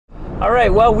All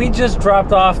right, well, we just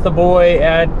dropped off the boy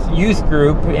at youth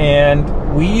group,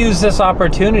 and we use this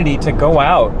opportunity to go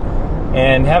out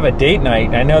and have a date night.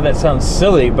 I know that sounds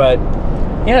silly, but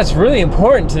yeah, it's really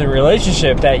important to the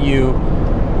relationship that you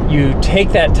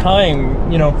take that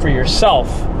time, you know, for yourself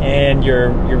and your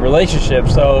relationship.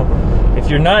 So if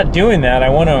you're not doing that, I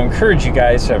want to encourage you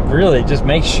guys to really just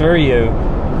make sure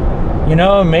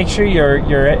make sure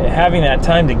you're having that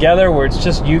time together where it's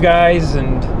just you guys.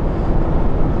 And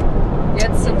yeah,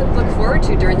 it's something to look forward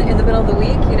to in the middle of the week,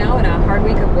 you know, in a hard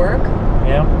week of work.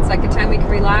 Yeah, it's like a time we can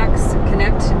relax,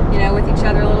 connect, you know, with each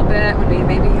other a little bit when we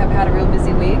maybe have had a real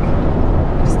busy week.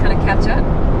 Just kind of catch up.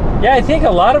 Yeah, I think a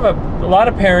lot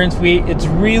of parents, it's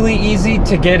really easy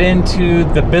to get into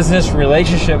the business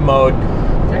relationship mode.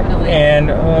 Definitely.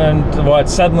 And what,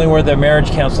 suddenly we're the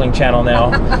marriage counseling channel now.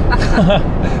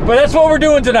 But that's what we're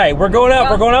doing tonight. We're going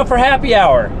out. We're going out for happy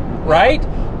hour, right?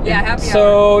 Yeah, happy hour.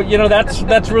 So, you know,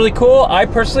 that's really cool. I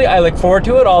look forward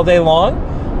to it all day long.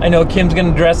 I know Kim's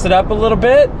going to dress it up a little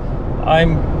bit.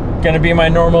 I'm going to be my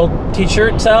normal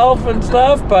t-shirt self and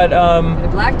stuff, but a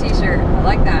black t-shirt, I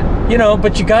like that. You know,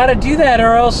 but you got to do that,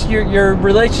 or else your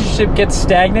relationship gets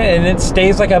stagnant and it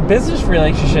stays like a business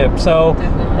relationship. So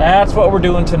Definitely. That's what we're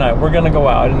doing tonight. We're going to go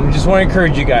out, and we just want to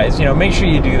encourage you guys, you know, make sure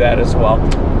you do that as well.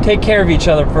 Take care of each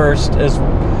other first. As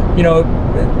you know,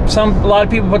 a lot of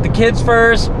people put the kids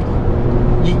first.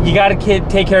 You got to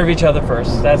take care of each other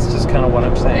first. That's just kind of what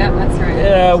I'm saying. Yeah, that's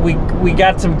right. We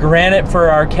got some granite for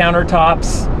our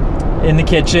countertops in the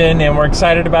kitchen, and we're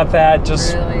excited about that.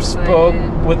 Just really spoke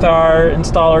with our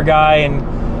installer guy,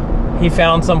 and he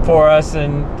found some for us.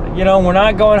 And you know, we're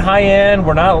not going high end.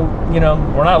 We're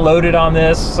not loaded on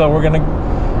this, so we're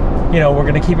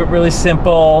gonna keep it really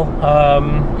simple.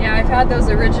 Yeah, I've had those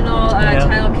original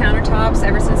tile countertops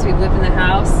ever since we've lived in the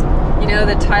house. You know,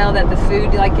 the tile that the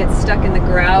food gets stuck in the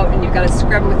grout, and you've got to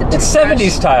scrub it with a toothbrush. It's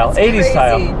 70s tile, 80s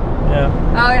tile. Yeah.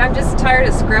 Oh, I'm just tired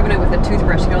of scrubbing it with a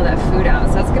toothbrush to get all that food out.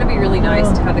 So that's going to be really nice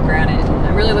to have the granite. And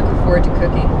I'm really looking forward to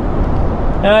cooking.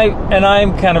 And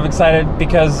I'm kind of excited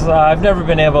because I've never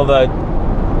been able to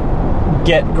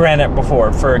get granite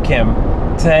before for Kim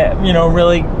to, you know,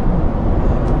 really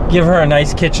give her a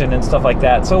nice kitchen and stuff like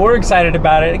that. So we're excited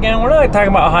about it. Again, we're not talking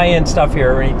about high-end stuff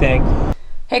here or anything.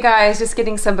 Hey guys, just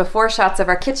getting some before shots of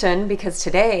our kitchen because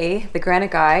today the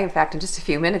granite guy, in fact in just a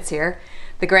few minutes here,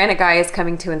 the granite guy is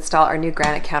coming to install our new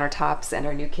granite countertops and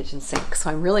our new kitchen sink. So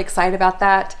I'm really excited about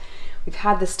that. We've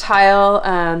had this tile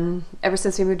ever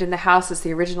since we moved in the house. It's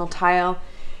the original tile,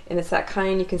 and it's that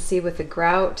kind you can see with the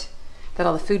grout that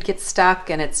all the food gets stuck,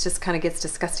 and it's just kind of gets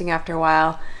disgusting after a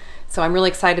while. So I'm really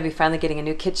excited to be finally getting a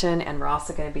new kitchen, and we're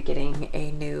also going to be getting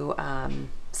a new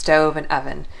stove and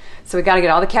oven. So we got to get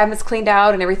all the cabinets cleaned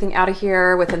out and everything out of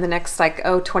here within the next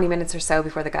 20 minutes or so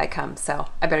before the guy comes. So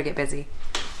I better get busy.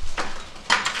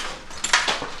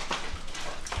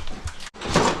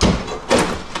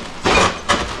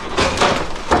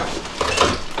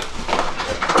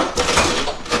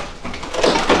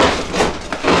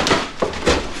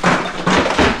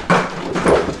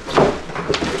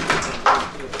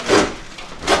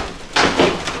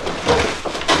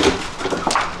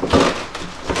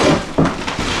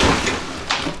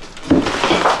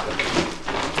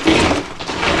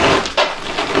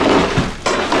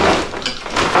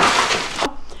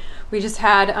 We just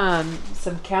had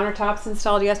some countertops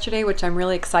installed yesterday, which I'm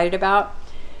really excited about.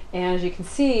 And as you can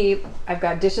see, I've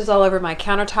got dishes all over my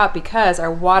countertop because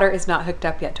our water is not hooked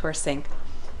up yet to our sink.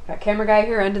 Got camera guy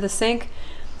here under the sink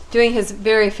doing his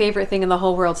very favorite thing in the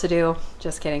whole world to do.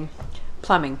 Just kidding.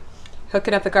 Plumbing.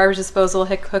 Hooking up the garbage disposal,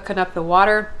 hooking up the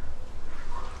water.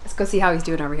 Let's go see how he's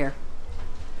doing over here.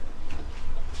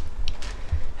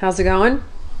 How's it going?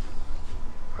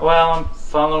 Well, I'm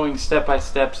following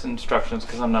step-by-step instructions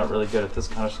because I'm not really good at this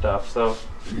kind of stuff, so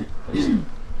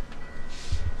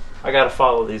I gotta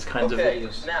follow these kinds of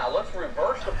videos. Now let's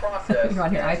reverse the process. You're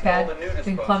on your iPad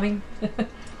doing plumbing.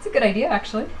 It's a good idea,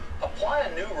 actually. Apply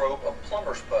a new rope of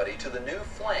plumber's putty to the new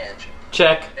flange.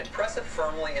 Check. And press it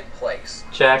firmly in place.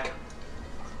 Check.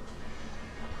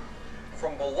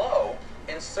 From below,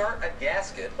 insert a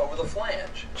gasket over the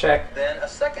flange. Check. Then a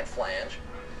second flange.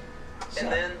 And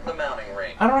then the mounting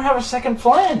ring. I don't have a second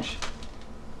flange.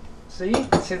 See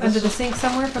this Under the sink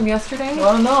somewhere from yesterday?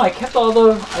 Well, no, I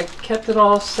kept it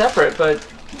all separate, but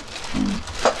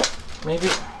maybe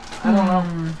I don't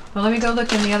know. Well, let me go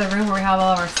look in the other room where we have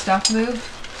all of our stuff moved.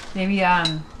 Maybe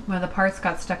one of the parts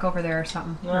got stuck over there or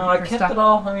something. No, I kept it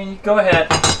all. I mean, go ahead.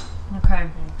 Okay.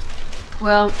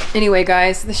 Well, anyway,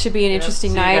 guys, this should be an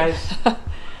interesting night.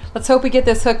 Let's hope we get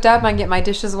this hooked up. I can get my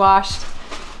dishes washed.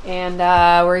 And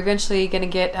we're eventually going to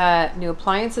get new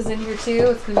appliances in here too.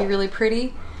 It's going to be really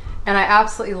pretty. And I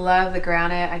absolutely love the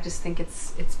granite. I just think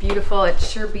it's beautiful. It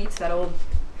sure beats that old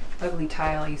ugly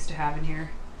tile I used to have in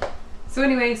here. So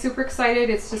anyway, super excited.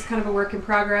 It's just kind of a work in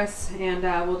progress, and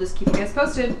we'll just keep you guys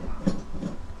posted.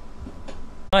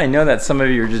 I know that some of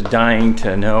you are just dying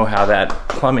to know how that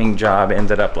plumbing job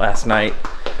ended up last night.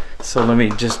 So let me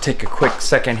just take a quick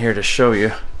second here to show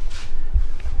you.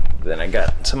 Then I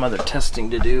got some other testing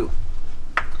to do.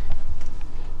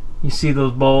 You see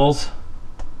those bowls?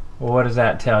 Well, what does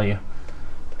that tell you?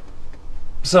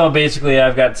 So basically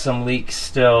I've got some leaks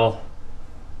still,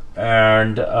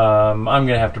 and I'm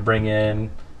gonna have to bring in,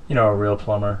 you know, a real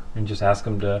plumber and just ask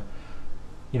him to,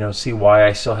 you know, see why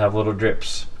I still have little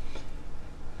drips.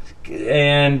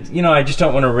 And you know, I just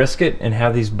don't want to risk it and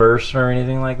have these bursts or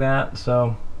anything like that.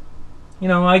 So, you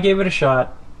know, I gave it a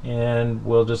shot, and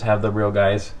we'll just have the real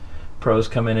guys, pros,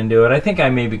 come in and do it. I think I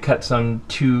maybe cut some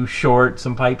too short,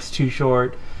 some pipes too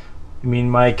short. I mean,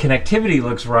 my connectivity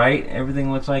looks right,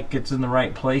 everything looks like it's in the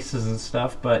right places and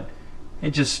stuff, but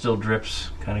it just still drips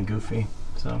kind of goofy.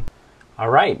 So, all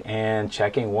right, and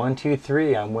checking 1, 2,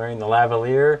 3. I'm wearing the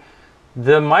lavalier.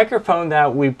 The microphone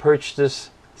that we purchased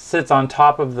sits on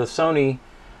top of the Sony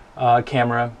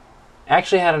camera,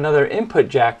 actually had another input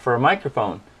jack for a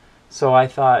microphone. So I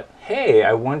thought, hey,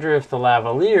 I wonder if the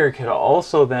lavalier could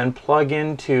also then plug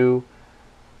into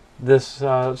this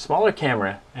smaller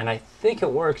camera. And I think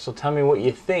it works, so tell me what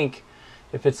you think,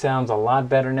 if it sounds a lot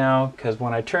better now, because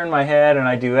when I turn my head and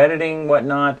I do editing,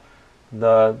 whatnot,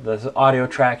 the audio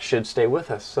track should stay with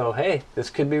us. So hey,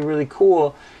 this could be really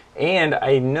cool. And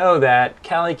I know that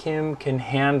Callie Kim can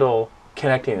handle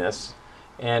connecting this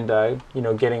and you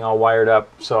know, getting all wired up.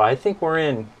 So I think we're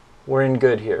in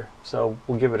good here. So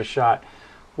we'll give it a shot.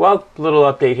 Well, little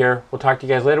update here. We'll talk to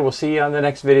you guys later. We'll see you on the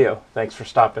next video. Thanks for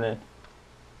stopping in.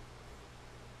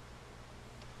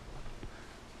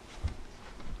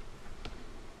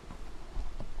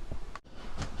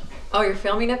 Oh, you're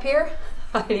filming up here?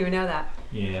 I didn't even know that.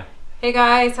 Yeah. Hey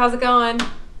guys, how's it going?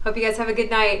 Hope you guys have a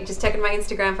good night. Just checking my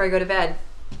Instagram before I go to bed.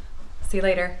 See you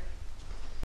later.